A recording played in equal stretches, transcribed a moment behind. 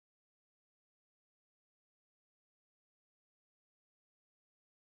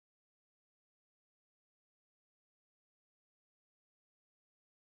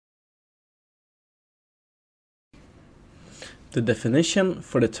The definition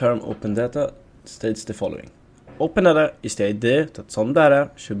for the term open data states the following. Open data is the idea that some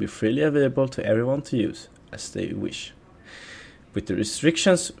data should be freely available to everyone to use as they wish, with the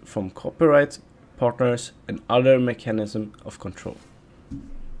restrictions from copyright, partners, and other mechanisms of control.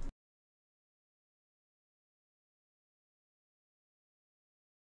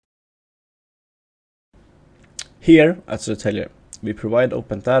 Here at Södertälje, we provide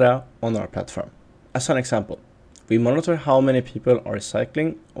open data on our platform. As an example, we monitor how many people are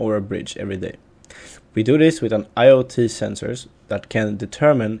cycling over a bridge every day. We do this with an IoT sensors that can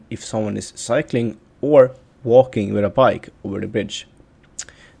determine if someone is cycling or walking with a bike over the bridge.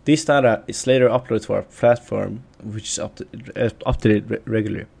 This data is later uploaded to our platform, which is updated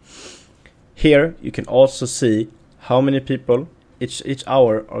regularly. Here you can also see how many people each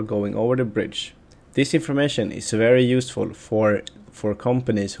hour are going over the bridge. This information is very useful for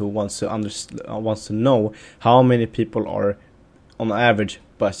companies who wants to know how many people are on average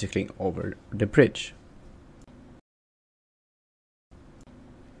bicycling over the bridge.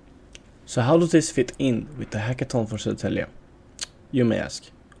 So how does this fit in with the hackathon for Södertälje? You may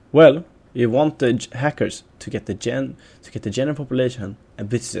ask. Well, we want the hackers to get the general population and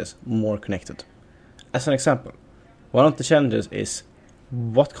businesses more connected. As an example, one of the challenges is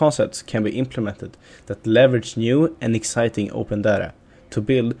what concepts can be implemented that leverage new and exciting open data to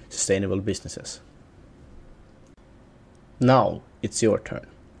build sustainable businesses. Now it's your turn.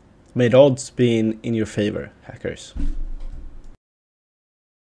 May the odds be in your favor, hackers.